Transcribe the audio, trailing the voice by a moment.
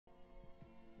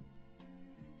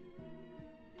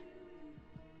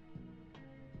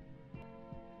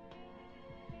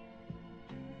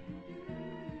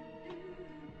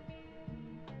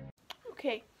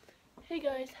Okay, hey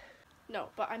guys. No,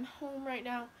 but I'm home right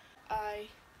now. I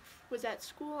was at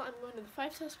school. I'm going to the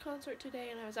Five Sus concert today,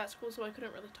 and I was at school, so I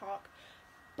couldn't really talk.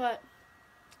 But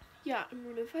yeah, I'm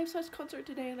going to the Five Sus concert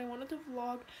today, and I wanted to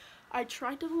vlog. I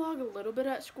tried to vlog a little bit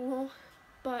at school,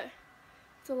 but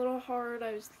it's a little hard.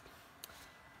 I was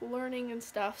learning and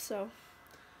stuff, so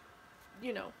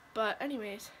you know. But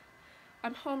anyways,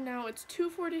 I'm home now. It's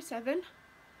 2:47,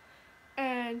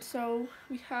 and so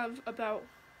we have about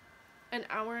an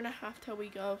hour and a half till we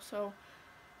go, so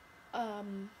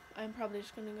I'm probably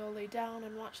just gonna go lay down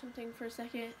and watch something for a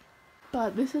second.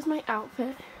 But this is my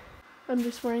outfit. I'm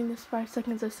just wearing this 5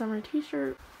 Seconds of Summer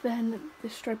t-shirt, then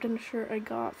this striped undershirt I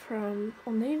got from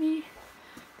Old Navy,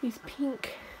 these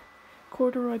pink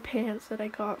corduroy pants that I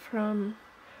got from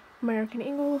American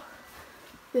Eagle,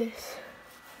 this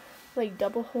like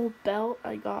double hole belt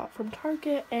I got from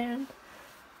Target, and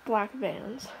black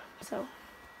Vans. So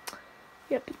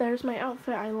yep, there's my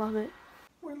outfit. I love it.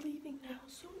 We're leaving now,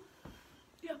 so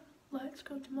yeah, let's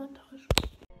go to montage.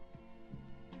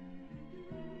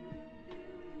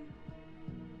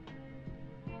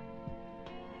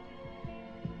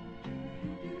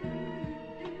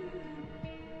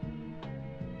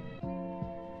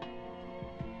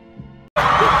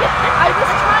 I was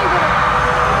trying to.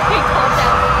 Okay, calm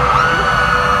down.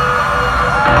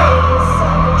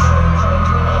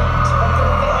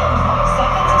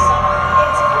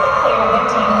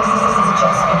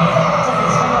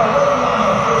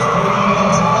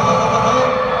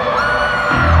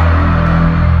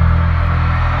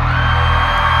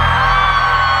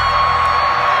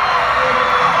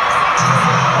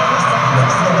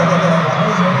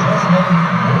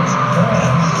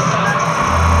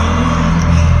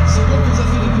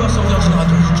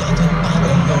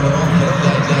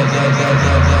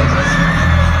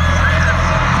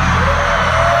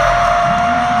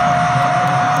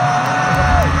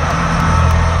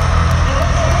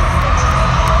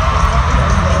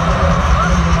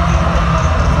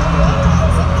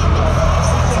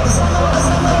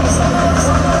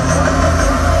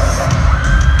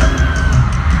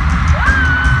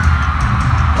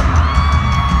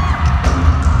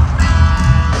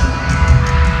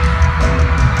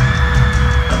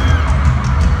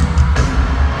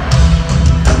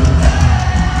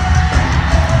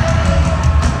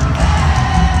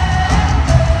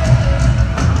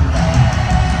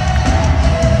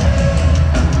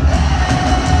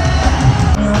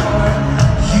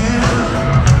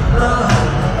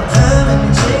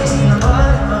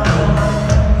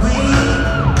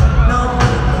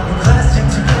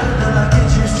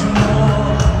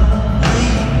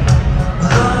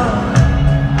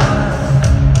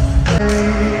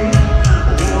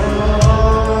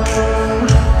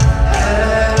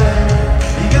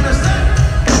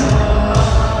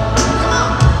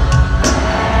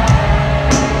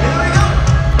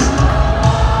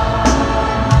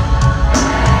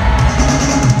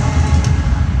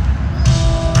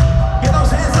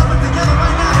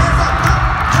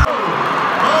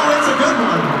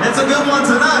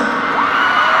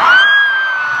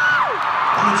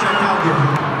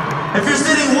 If you're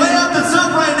sitting way up the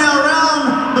top right now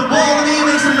around the ball, let me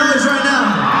make some noise right now.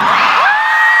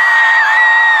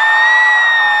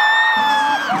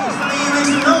 Let me make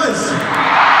some noise.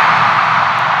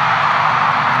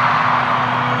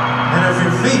 And if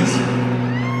your feet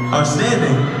are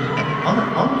standing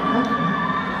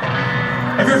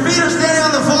if your feet are standing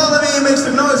on the floor, let me make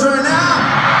some noise right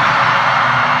now.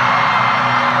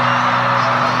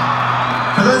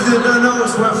 For those of you that don't know,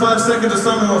 it's where 5 Seconds of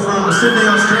Summer we're from, Sydney,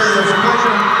 Australia. It's a pleasure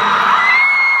to be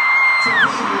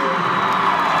here.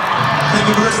 Thank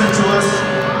you for listening to us.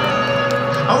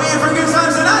 Are we in for good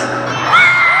times tonight?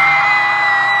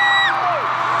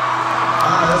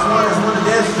 That's one to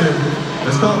dance to.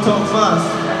 It's called Talk Fast.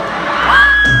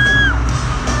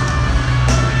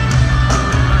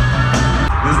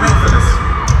 It was made for this.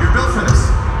 You're built for this.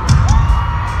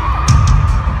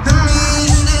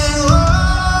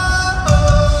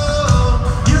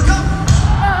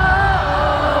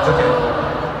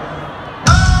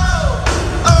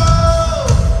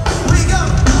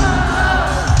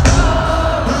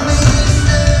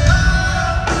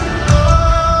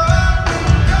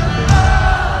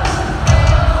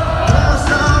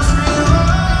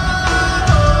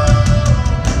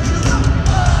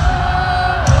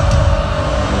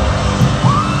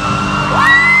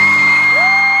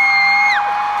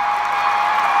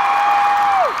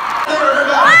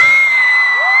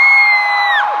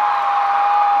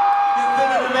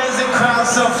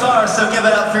 So far, so give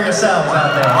it up for yourselves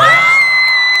out there.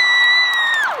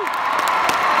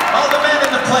 All the men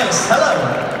in the place, hello.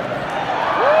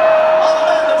 All the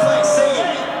men in the place, say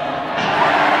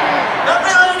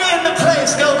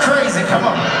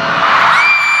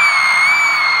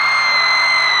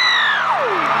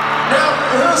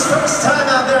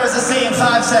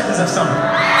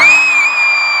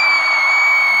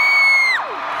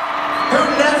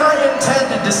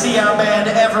band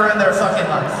ever in their fucking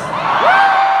life.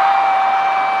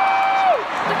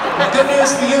 Well, good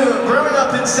news for you, growing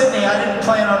up in Sydney, I didn't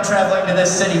plan on traveling to this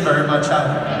city very much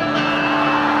either.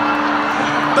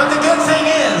 But the good thing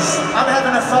is, I'm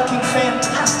having a fucking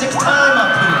fantastic time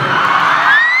up here.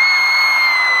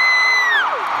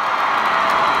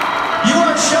 You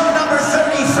are show number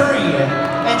 33,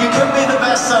 and you could be the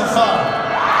best so far.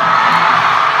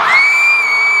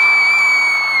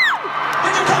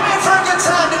 Did you come in for a good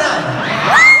time tonight?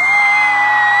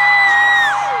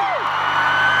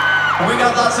 We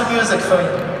got lots of music for you.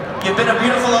 You've been a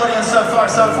beautiful audience so far,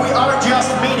 so if we are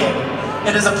just meeting,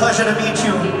 it is a pleasure to meet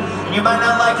you. You might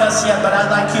not like us yet, but I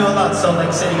like you a lot, Salt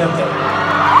Lake City, okay?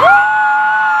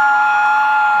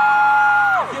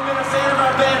 If you've been a fan of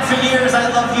our band for years, I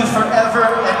love you forever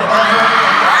and ever and ever.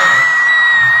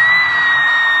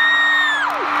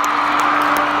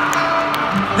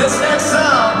 This next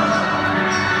song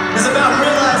is about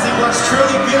realizing what's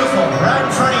truly beautiful right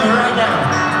in front of you right now.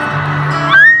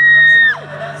 And tonight,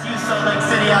 that's you, Salt Lake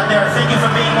City out there. Thank you for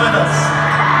being with us.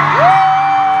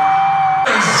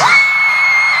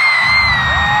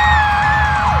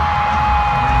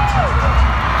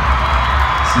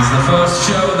 This is the first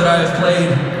show that I have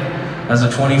played as a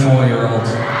 24-year-old.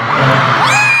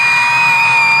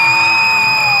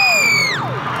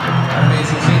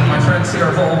 Amazing feat. My friends here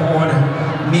have all worn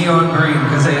neon green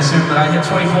because they assumed that I hit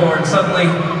 24 and suddenly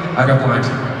I got blind.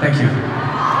 Thank you.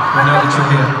 I know that you're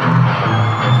here.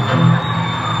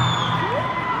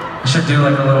 I should do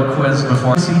like a little quiz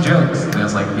before I see jokes. And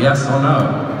it's like, yes or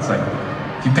no. It's like,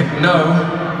 if you pick no,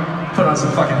 put on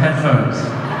some fucking headphones.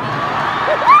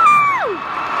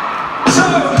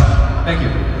 Thank you.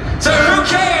 So who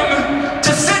came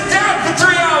to sit down for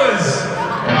 3 hours?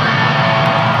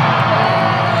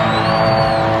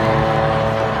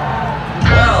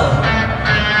 Well,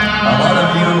 a lot of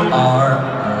you are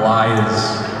liars.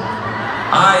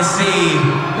 I see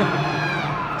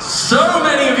so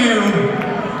many of you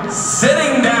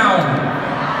sitting down.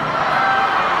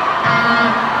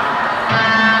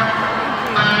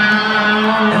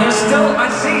 And you're still, I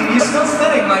see, you're still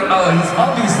sitting like, oh, he's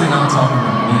obviously not talking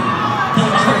to me. He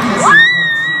obviously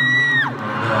wants to leave.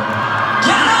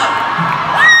 Get up!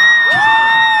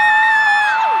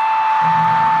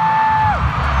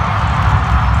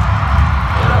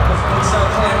 Get up before we start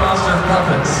playing Master of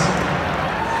Puppets.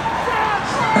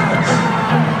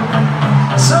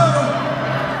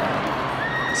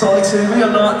 So like City, we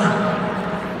are not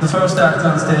the first act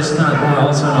on stage tonight, but we're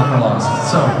also not the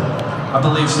last. So, I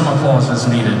believe some applause is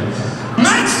needed.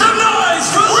 Make some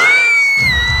noise for Leeds!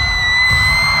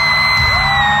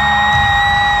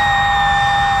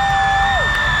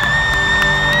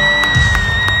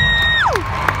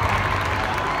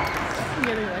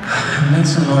 Make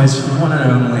some noise for the one and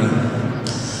only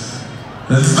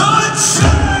The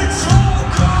Chainsmokers!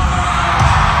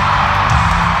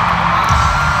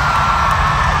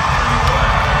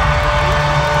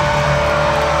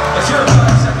 If you're a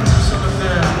 5 seconds or so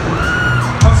fan,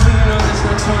 hopefully you know this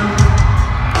next one.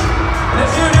 And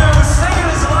if you do, sing it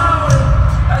as loud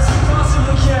as you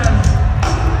possibly can.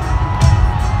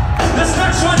 This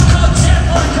next one's called Jet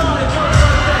Icon. It goes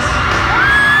like this.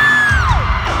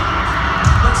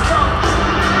 Let's go.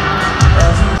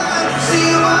 See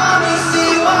you on me,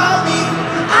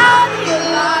 I'll be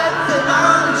alive, and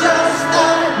I'm just a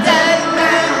dead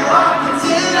man walking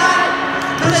tonight.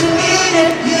 But you need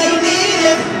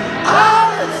it,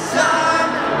 all of the time.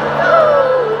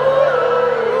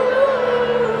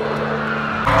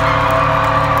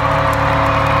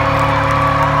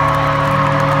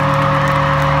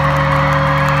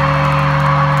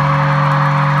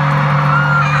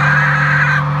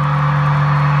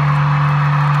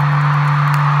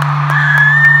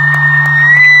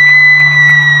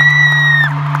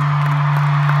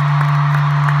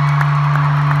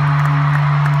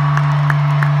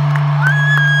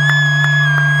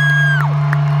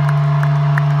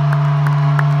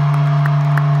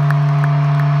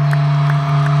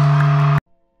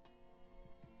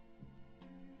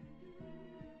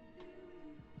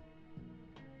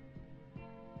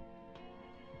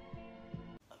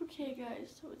 Okay guys,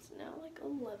 so it's now like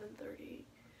 11:30.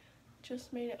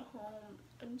 Just made it home.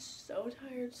 I'm so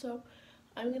tired, so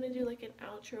I'm gonna do like an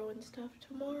outro and stuff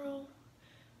tomorrow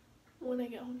when I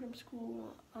get home from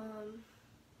school.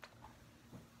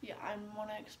 Yeah, I want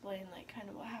to explain like kind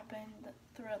of what happened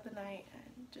throughout the night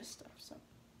and just stuff, so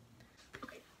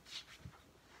okay.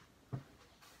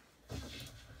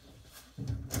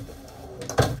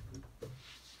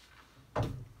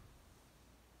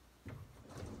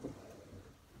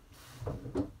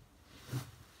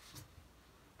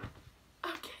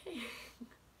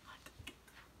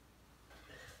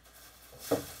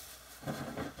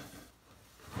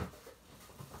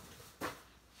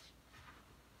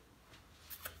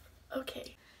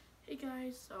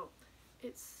 guys. So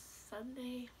it's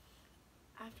Sunday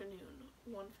afternoon,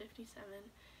 1:57.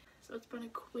 So it's been a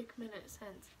quick minute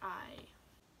since I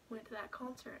went to that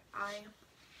concert. I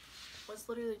was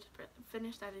literally just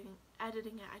finished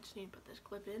editing it. I just need to put this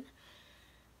clip in.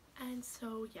 And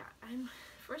so yeah,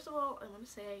 first of all, I want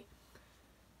to say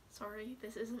sorry,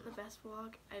 this isn't the best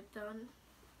vlog I've done,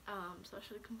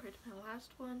 especially compared to my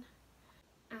last one.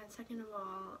 And second of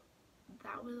all,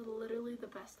 that was literally the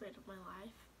best night of my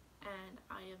life, and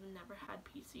I have never had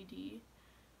PCD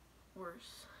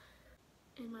worse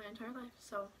in my entire life.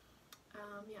 So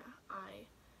yeah,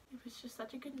 it was just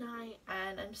such a good night,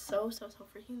 and I'm so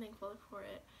freaking thankful for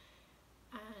it.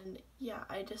 And yeah,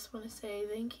 I just want to say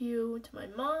thank you to my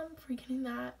mom for getting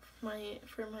that for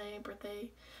my birthday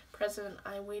present.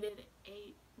 I waited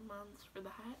 8 months for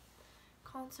that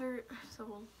concert,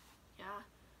 so yeah,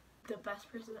 the best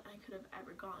present I could have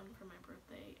ever gotten for my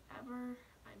birthday ever.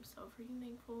 I'm so freaking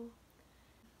thankful.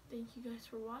 Thank you guys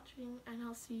for watching, and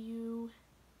I'll see you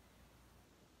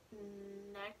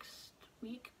next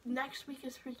week. Next week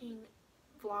is freaking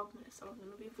Vlogmas, so I'm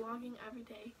gonna be vlogging every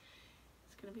day.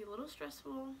 It's gonna be a little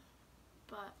stressful,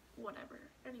 but whatever.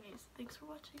 Anyways, thanks for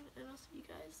watching, and I'll see you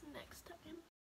guys next time.